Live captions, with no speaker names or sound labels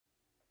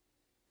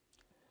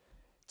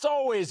It's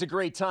always a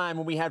great time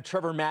when we have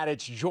Trevor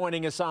Matich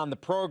joining us on the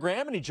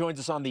program, and he joins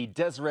us on the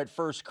Deseret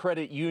First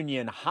Credit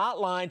Union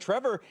hotline.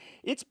 Trevor,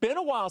 it's been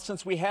a while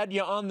since we had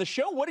you on the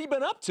show. What have you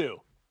been up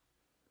to?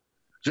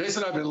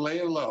 Jason, I've been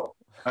laying low.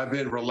 I've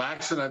been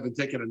relaxing. I've been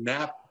taking a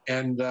nap,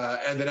 and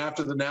then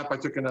after the nap, I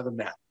took another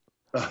nap.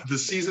 The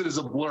season is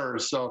a blur,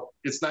 so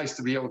it's nice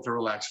to be able to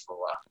relax for a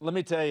while. Let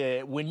me tell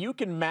you, when you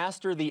can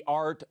master the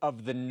art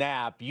of the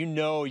nap, you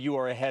know you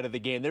are ahead of the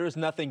game. There is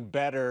nothing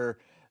better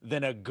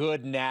than a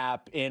good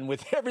nap. And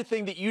with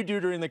everything that you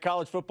do during the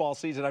college football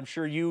season, I'm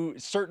sure you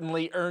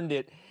certainly earned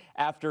it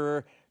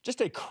after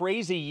just a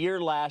crazy year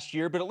last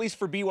year. But at least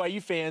for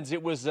BYU fans,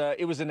 it was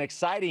an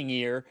exciting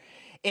year.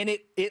 And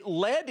it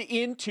led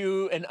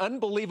into an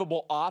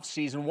unbelievable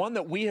offseason, one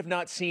that we have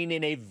not seen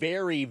in a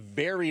very,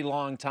 very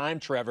long time,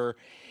 Trevor.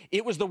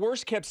 It was the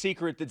worst-kept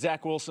secret that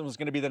Zach Wilson was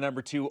going to be the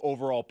number 2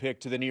 overall pick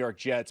to the New York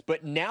Jets.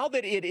 But now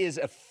that it is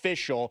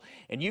official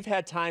and you've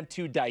had time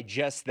to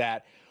digest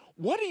that,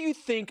 what do you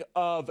think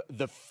of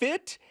the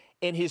fit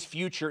and his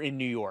future in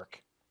New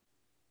York?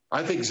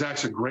 I think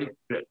Zach's a great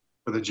fit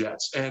for the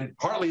Jets, and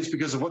partly it's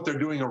because of what they're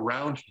doing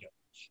around him.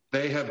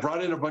 They have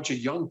brought in a bunch of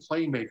young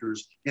playmakers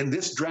in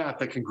this draft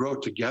that can grow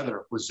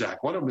together with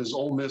Zach. One of them is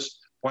Ole Miss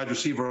wide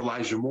receiver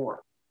Elijah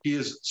Moore. He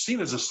is seen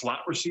as a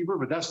slot receiver,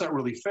 but that's not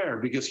really fair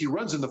because he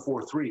runs in the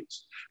 4-3s.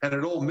 And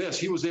at Ole Miss,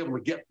 he was able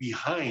to get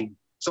behind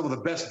some of the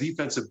best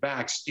defensive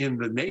backs in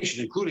the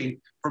nation, including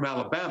from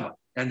Alabama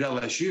and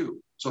LSU.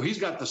 So he's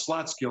got the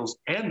slot skills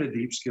and the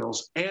deep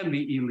skills and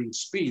the elite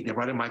speed. They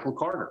brought in Michael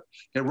Carter,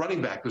 their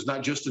running back, who's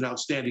not just an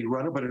outstanding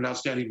runner, but an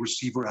outstanding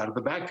receiver out of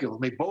the backfield.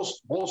 And they both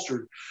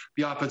bolstered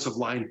the offensive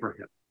line for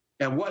him.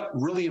 And what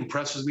really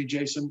impresses me,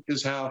 Jason,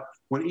 is how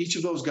when each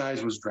of those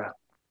guys was drafted,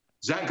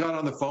 Zach got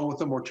on the phone with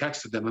them or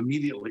texted them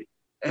immediately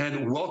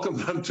and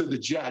welcomed them to the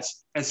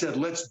Jets and said,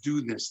 let's do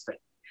this thing.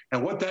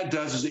 And what that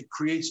does is it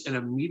creates an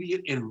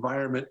immediate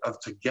environment of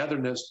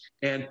togetherness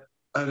and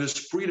an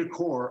esprit de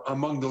corps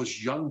among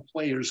those young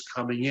players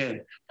coming in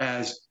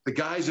as the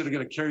guys that are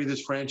going to carry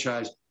this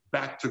franchise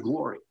back to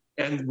glory.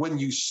 And when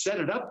you set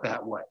it up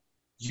that way,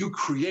 you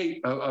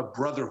create a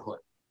brotherhood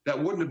that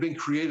wouldn't have been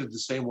created the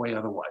same way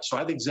otherwise. So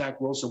I think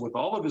Zach Wilson, with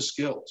all of his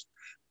skills,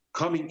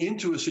 coming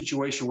into a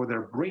situation where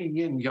they're bringing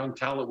in young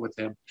talent with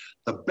him,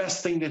 the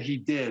best thing that he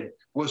did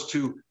was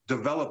to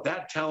develop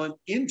that talent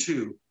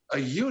into a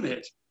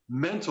unit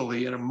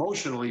mentally and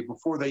emotionally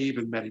before they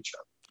even met each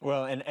other.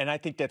 Well, and I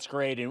think that's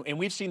great. And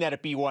we've seen that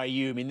at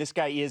BYU. I mean, this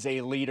guy is a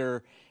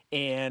leader,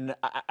 and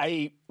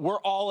we're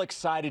all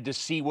excited to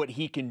see what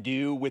he can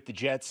do with the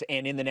Jets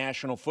and in the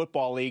National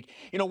Football League.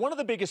 You know, one of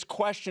the biggest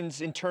questions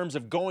in terms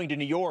of going to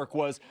New York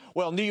was,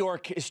 well, New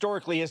York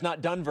historically has not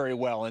done very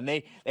well, and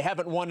they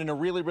haven't won in a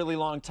really, really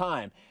long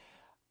time.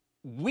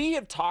 We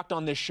have talked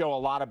on this show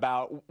a lot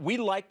about, we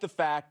like the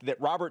fact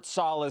that Robert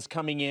Saleh is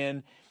coming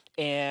in,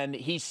 and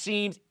he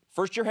seems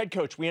first-year head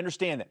coach. We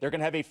understand that. They're going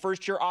to have a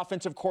first-year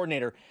offensive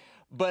coordinator.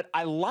 But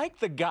I like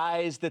the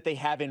guys that they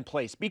have in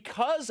place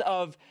because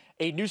of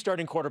a new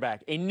starting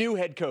quarterback, a new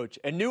head coach,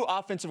 a new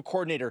offensive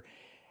coordinator.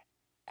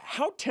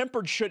 How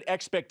tempered should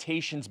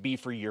expectations be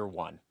for year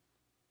one?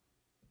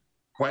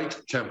 Quite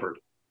tempered.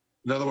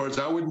 In other words,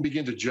 I wouldn't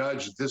begin to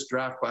judge this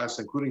draft class,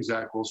 including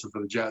Zach Wilson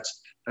for the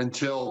Jets,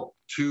 until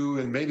 2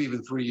 and maybe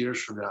even 3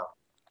 years from now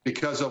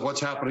because of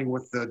what's happening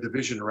with the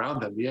division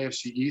around them. The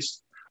AFC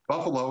East,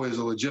 Buffalo is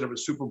a legitimate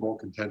Super Bowl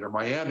contender.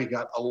 Miami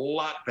got a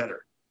lot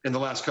better in the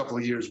last couple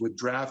of years with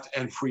draft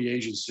and free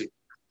agency.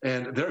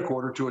 And their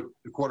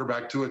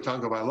quarterback, Tua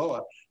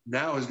Tagovailoa,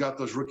 now has got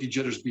those rookie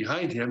jitters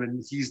behind him,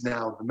 and he's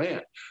now the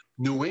man.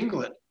 New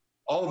England,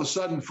 all of a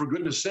sudden, for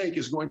goodness sake,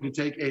 is going to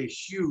take a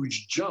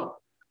huge jump.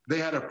 They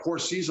had a poor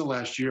season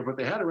last year, but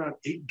they had around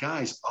 8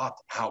 guys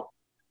opt out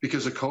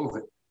because of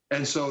COVID.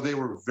 And so they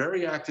were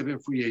very active in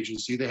free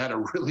agency. They had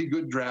a really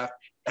good draft,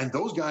 and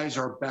those guys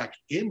are back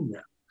in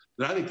now.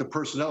 And I think the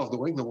personnel of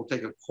New England will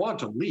take a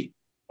quantum leap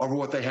over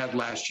what they had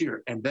last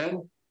year. And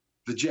then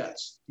the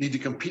Jets need to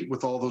compete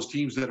with all those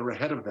teams that are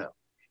ahead of them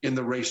in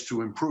the race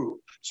to improve.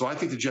 So I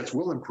think the Jets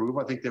will improve.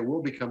 I think they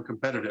will become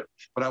competitive,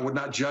 but I would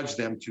not judge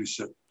them too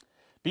soon.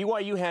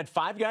 BYU had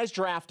 5 guys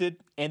drafted,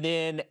 and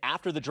then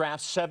after the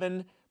draft,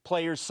 7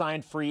 players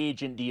signed free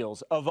agent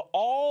deals. Of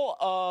all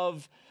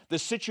of the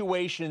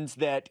situations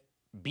that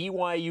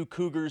BYU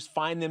Cougars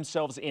find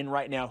themselves in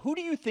right now, who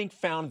do you think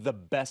found the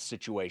best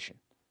situation?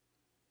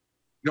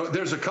 You know,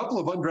 there's a couple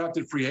of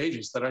undrafted free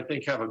agents that I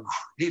think have a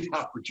great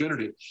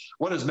opportunity.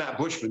 One is Matt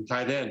Bushman,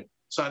 tight end,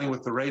 signing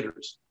with the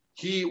Raiders.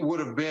 He would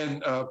have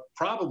been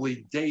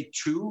probably day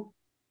 2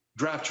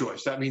 draft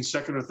choice. That means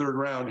 2nd or 3rd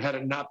round had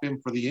it not been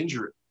for the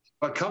injury.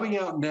 But coming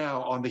out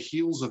now on the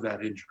heels of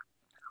that injury,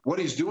 what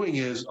he's doing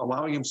is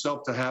allowing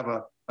himself to have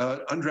an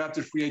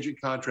undrafted free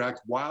agent contract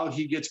while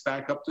he gets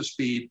back up to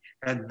speed,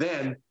 and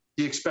then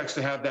he expects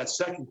to have that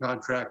second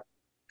contract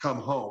come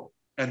home.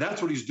 And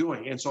that's what he's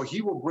doing. And so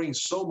he will bring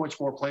so much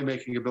more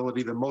playmaking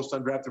ability than most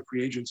undrafted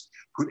free agents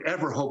could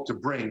ever hope to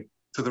bring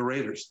to the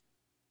Raiders.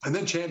 And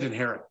then Chandon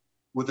Herring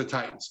with the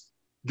Titans.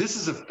 This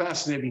is a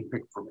fascinating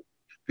pick for me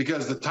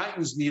because the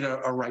Titans need a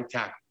right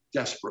tackle.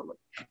 desperately.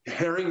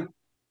 Herring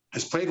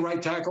has played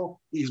right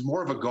tackle. He's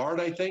more of a guard,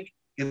 I think,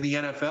 in the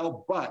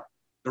NFL. But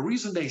the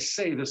reason the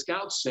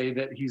scouts say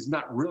that he's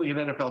not really an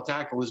NFL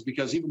tackle is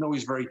because even though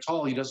he's very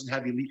tall, he doesn't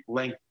have elite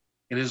length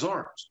in his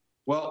arms.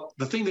 Well,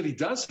 the thing that he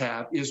does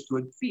have is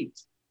good feet.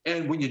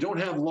 And when you don't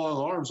have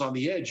long arms on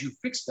the edge, you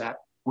fix that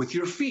with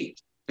your feet.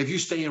 If you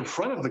stay in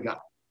front of the guy,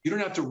 you don't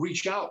have to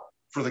reach out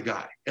for the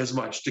guy as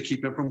much to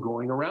keep him from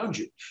going around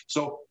you.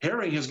 So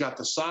Herring has got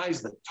the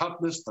size, the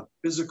toughness, the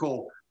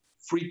physical,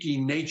 freaky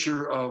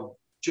nature of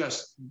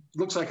just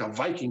looks like a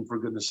Viking, for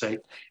goodness sake.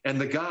 And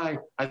the guy,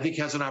 I think,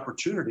 has an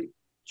opportunity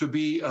to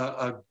be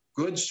a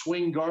good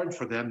swing guard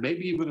for them,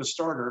 maybe even a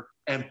starter,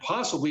 and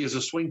possibly as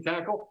a swing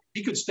tackle,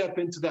 he could step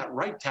into that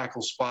right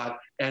tackle spot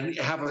and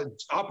have an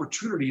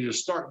opportunity to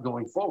start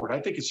going forward. I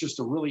think it's just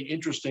a really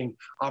interesting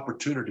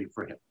opportunity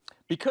for him.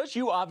 Because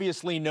you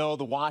obviously know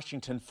the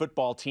Washington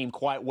football team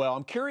quite well,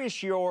 I'm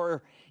curious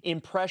your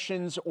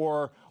impressions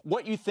or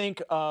what you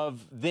think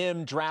of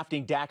them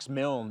drafting Dax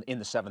Milne in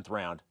the 7th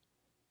round.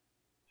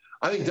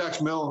 I think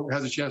Dax Milne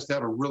has a chance to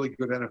have a really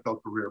good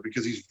NFL career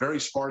because he's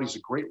very smart. He's a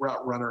great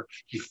route runner.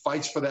 He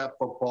fights for that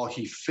football.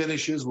 He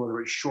finishes,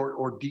 whether it's short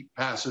or deep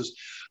passes.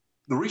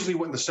 The reason he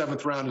went in the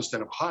 7th round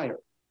instead of higher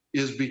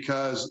is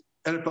because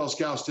NFL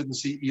scouts didn't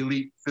see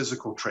elite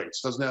physical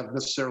traits. Doesn't have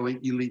necessarily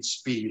elite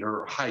speed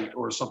or height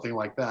or something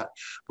like that.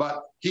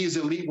 But he's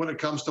elite when it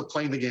comes to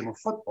playing the game of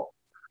football.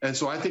 And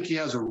so I think he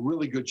has a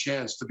really good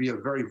chance to be a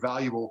very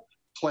valuable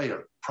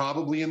player,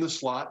 probably in the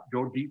slot,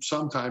 go deep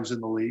sometimes in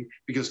the league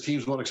because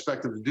teams won't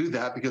expect him to do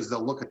that because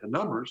they'll look at the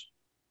numbers.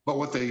 But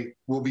what they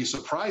will be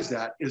surprised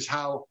at is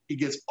how he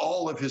gets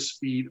all of his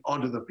speed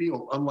onto the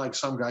field, unlike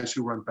some guys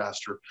who run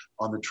faster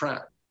on the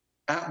track.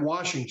 At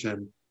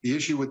Washington, the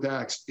issue with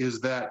Dax is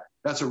that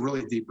that's a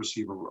really deep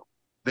receiver room.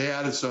 They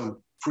added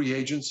some free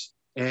agents,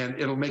 and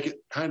it'll make it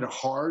kind of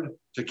hard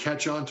to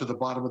catch on to the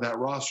bottom of that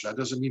roster. That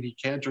doesn't mean he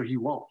can't or he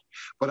won't.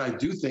 But I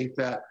do think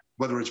that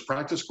whether it's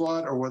practice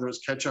squad or whether it's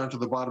catch on to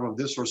the bottom of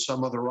this or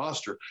some other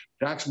roster,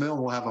 Dax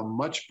Milne will have a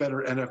much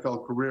better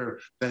NFL career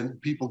than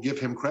people give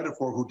him credit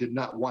for who did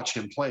not watch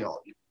him play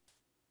all year.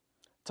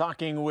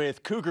 Talking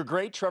with Cougar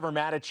great Trevor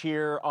Matich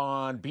here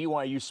on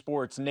BYU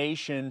Sports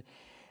Nation.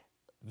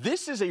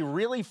 This is a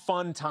really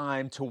fun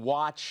time to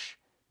watch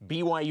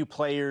BYU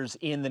players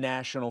in the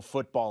National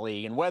Football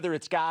League. And whether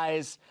it's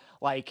guys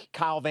like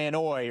Kyle Van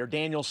Noy or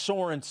Daniel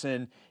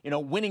Sorensen,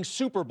 winning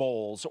Super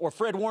Bowls, or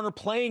Fred Warner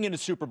playing in a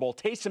Super Bowl,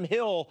 Taysom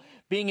Hill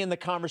being in the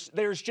conversation.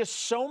 There's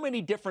just so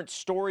many different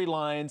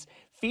storylines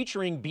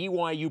featuring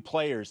BYU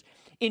players.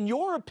 In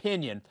your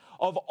opinion,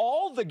 of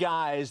all the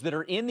guys that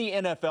are in the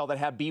NFL that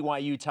have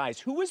BYU ties,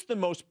 who is the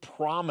most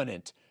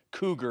prominent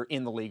Cougar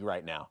in the league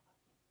right now?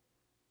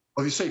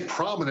 Well, if you say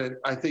prominent,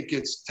 I think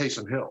it's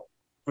Taysom Hill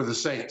for the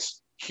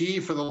Saints.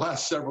 He, for the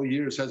last several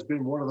years, has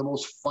been one of the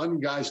most fun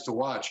guys to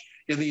watch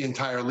in the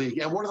entire league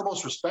and one of the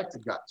most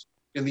respected guys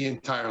in the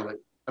entire league.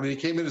 I mean, he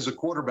came in as a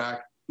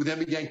quarterback who then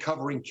began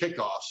covering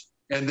kickoffs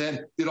and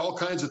then did all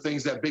kinds of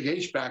things that big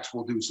H-backs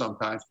will do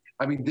sometimes.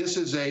 I mean, this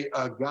is a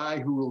guy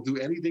who will do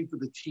anything for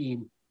the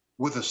team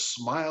with a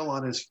smile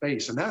on his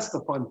face, and that's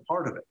the fun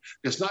part of it.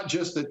 It's not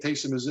just that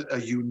Taysom is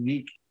a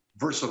unique,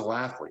 versatile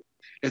athlete.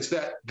 It's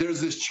that there's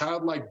this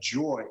childlike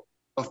joy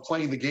of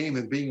playing the game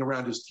and being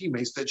around his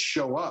teammates that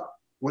show up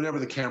whenever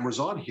the camera's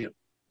on him.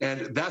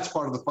 And that's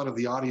part of the fun of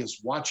the audience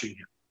watching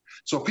him.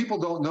 So people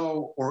don't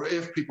know, or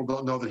if people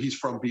don't know that he's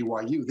from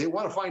BYU, they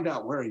want to find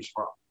out where he's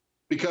from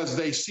because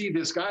they see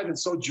this guy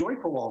that's so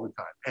joyful all the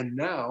time. And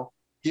now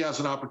he has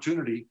an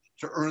opportunity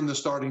to earn the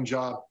starting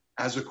job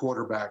as a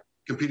quarterback,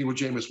 competing with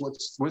Jameis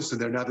Winston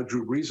there now that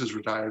Drew Brees is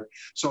retired.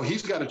 So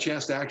he's got a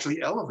chance to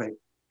actually elevate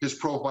his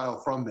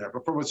profile from there.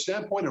 But from a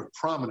standpoint of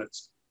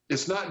prominence,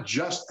 it's not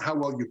just how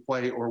well you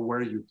play or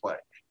where you play.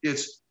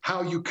 It's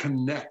how you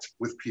connect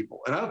with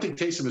people. And I don't think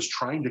Taysom is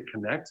trying to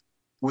connect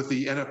with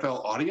the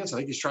NFL audience. I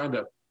think he's trying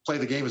to play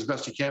the game as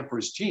best he can for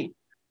his team.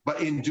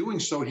 But in doing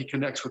so, he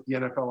connects with the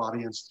NFL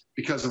audience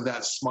because of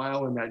that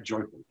smile and that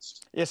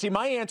joyfulness. Yeah, see,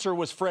 my answer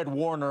was Fred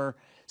Warner,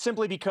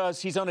 simply because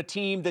he's on a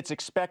team that's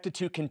expected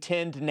to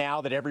contend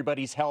now that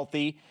everybody's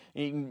healthy.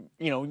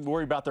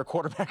 Worry about their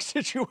quarterback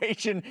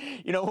situation,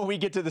 when we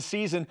get to the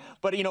season.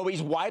 But,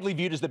 he's widely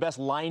viewed as the best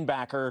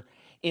linebacker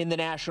in the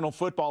National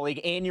Football League,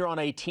 and you're on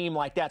a team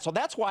like that. So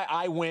that's why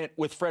I went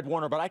with Fred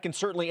Warner, but I can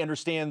certainly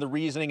understand the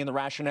reasoning and the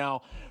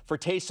rationale for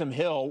Taysom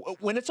Hill.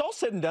 When it's all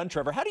said and done,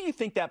 Trevor, how do you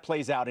think that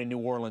plays out in New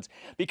Orleans?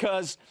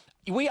 Because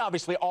we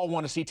obviously all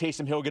want to see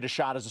Taysom Hill get a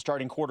shot as a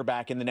starting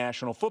quarterback in the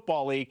National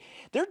Football League.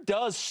 There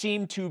does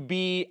seem to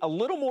be a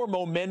little more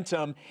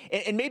momentum,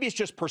 and maybe it's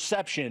just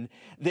perception,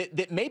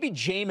 that maybe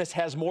Jameis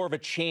has more of a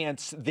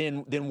chance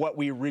than what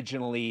we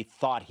originally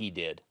thought he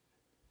did.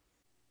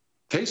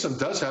 Taysom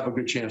does have a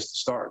good chance to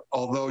start,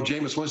 although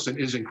Jameis Winston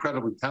is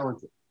incredibly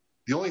talented.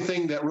 The only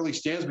thing that really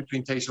stands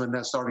between Taysom and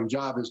that starting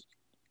job is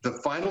the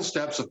final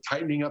steps of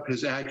tightening up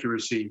his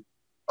accuracy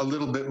a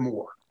little bit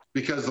more,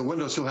 because the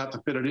windows he'll have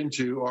to fit it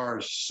into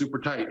are super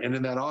tight. And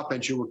in that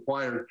offense, you're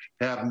required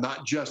to have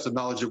not just the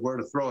knowledge of where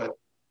to throw it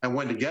and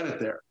when to get it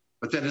there,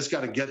 but then it's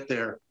got to get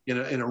there in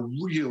a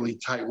really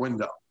tight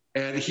window.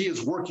 And he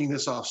is working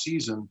this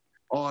offseason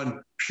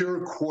on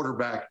pure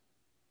quarterback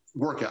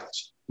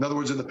workouts. In other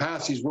words, in the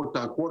past, he's worked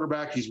on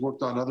quarterback. He's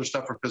worked on other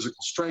stuff for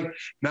physical strength.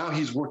 Now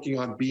he's working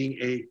on being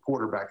a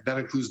quarterback. That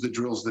includes the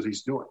drills that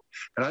he's doing.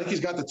 And I think he's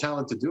got the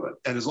talent to do it.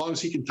 And as long as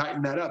he can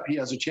tighten that up, he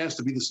has a chance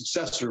to be the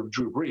successor of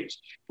Drew Brees,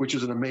 which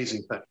is an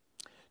amazing thing.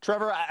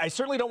 Trevor, I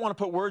certainly don't want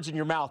to put words in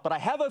your mouth, but I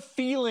have a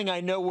feeling I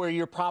know where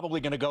you're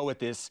probably going to go with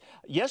this.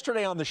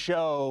 Yesterday on the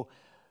show,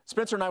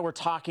 Spencer and I were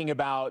talking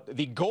about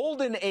the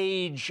golden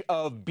age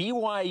of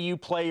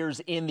BYU players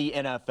in the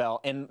NFL,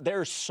 and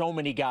there's so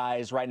many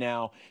guys right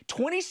now,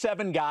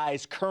 27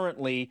 guys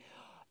currently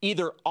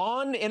either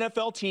on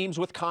NFL teams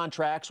with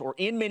contracts or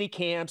in mini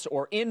camps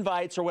or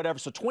invites or whatever,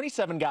 so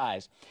 27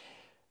 guys.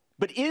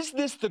 But is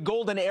this the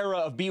golden era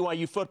of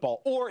BYU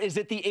football, or is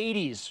it the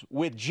 80s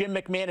with Jim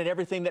McMahon and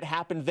everything that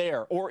happened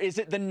there, or is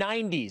it the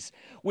 90s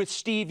with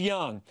Steve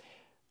Young?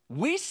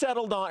 We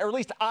settled on, or at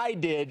least I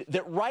did,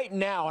 that right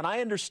now, and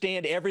I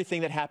understand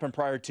everything that happened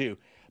prior to,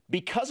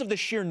 because of the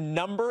sheer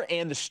number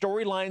and the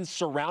storylines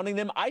surrounding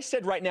them, I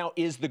said right now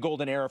is the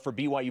golden era for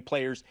BYU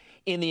players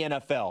in the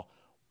NFL.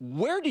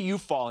 Where do you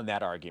fall in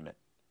that argument?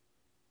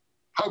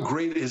 How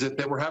great is it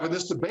that we're having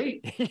this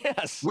debate?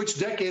 Yes. Which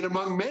decade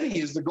among many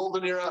is the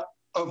golden era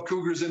of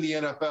Cougars in the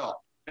NFL?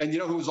 And you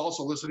know who's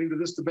also listening to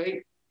this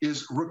debate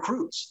is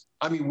recruits.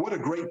 I mean, what a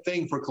great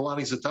thing for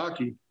Kalani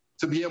Sitake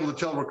to be able to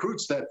tell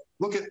recruits that,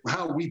 look at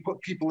how we put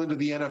people into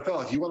the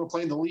NFL. If you want to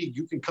play in the league,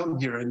 you can come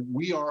here. And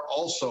we are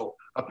also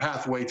a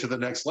pathway to the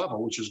next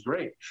level, which is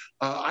great.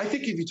 I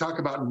think if you talk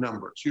about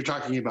numbers, you're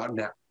talking about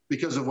now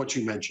because of what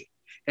you mentioned.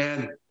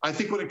 And I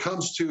think when it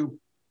comes to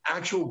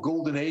actual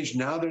golden age,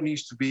 now there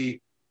needs to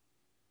be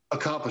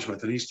accomplishment.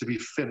 There needs to be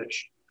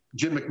finish.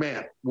 Jim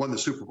McMahon won the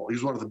Super Bowl.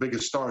 He's one of the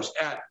biggest stars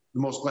at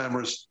the most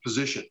glamorous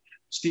position.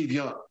 Steve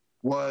Young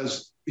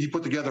he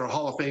put together a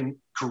Hall of Fame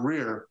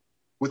career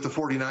with the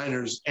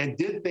 49ers and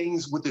did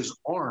things with his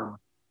arm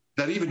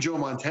that even Joe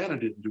Montana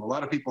didn't do. A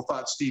lot of people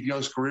thought Steve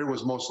Young's career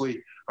was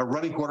mostly a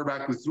running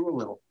quarterback who threw a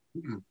little.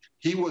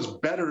 He was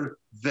better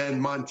than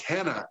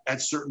Montana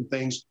at certain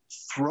things,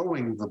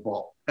 throwing the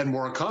ball, and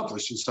more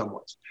accomplished in some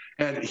ways.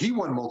 And he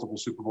won multiple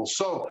Super Bowls.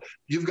 So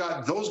you've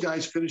got those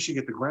guys finishing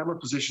at the glamour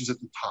positions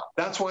at the top.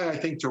 That's why I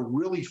think to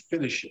really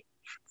finish it,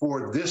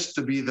 for this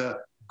to be the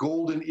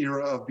golden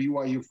era of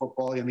BYU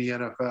football in the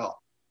NFL,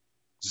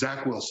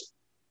 Zach Wilson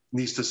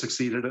needs to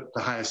succeed at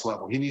the highest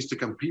level. He needs to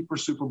compete for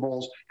Super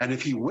Bowls. And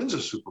if he wins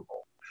a Super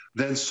Bowl,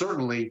 then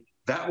certainly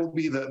that will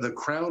be the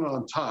crown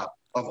on top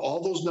of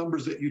all those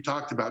numbers that you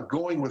talked about,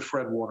 going with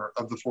Fred Warner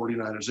of the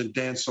 49ers and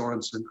Dan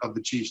Sorensen of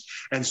the Chiefs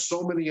and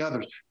so many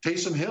others.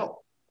 Taysom Hill,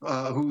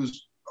 who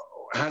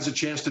has a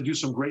chance to do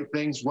some great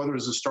things, whether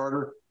as a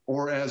starter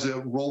or as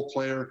a role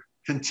player,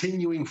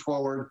 continuing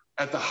forward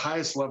at the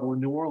highest level in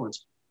New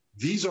Orleans.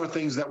 These are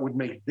things that would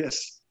make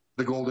this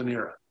the golden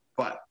era.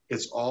 But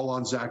it's all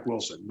on Zach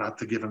Wilson, not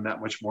to give him that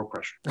much more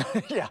pressure.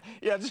 yeah.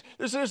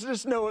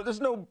 There's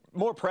no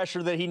more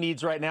pressure that he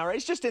needs right now. Right?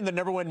 He's just in the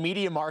 #1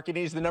 media market.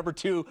 He's the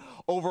 #2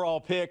 overall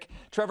pick.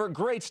 Trevor,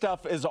 great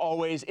stuff as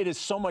always. It is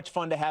so much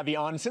fun to have you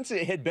on. Since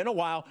it had been a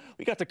while,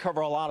 we got to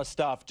cover a lot of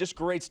stuff. Just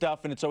great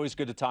stuff, and it's always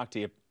good to talk to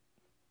you.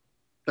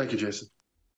 Thank you, Jason.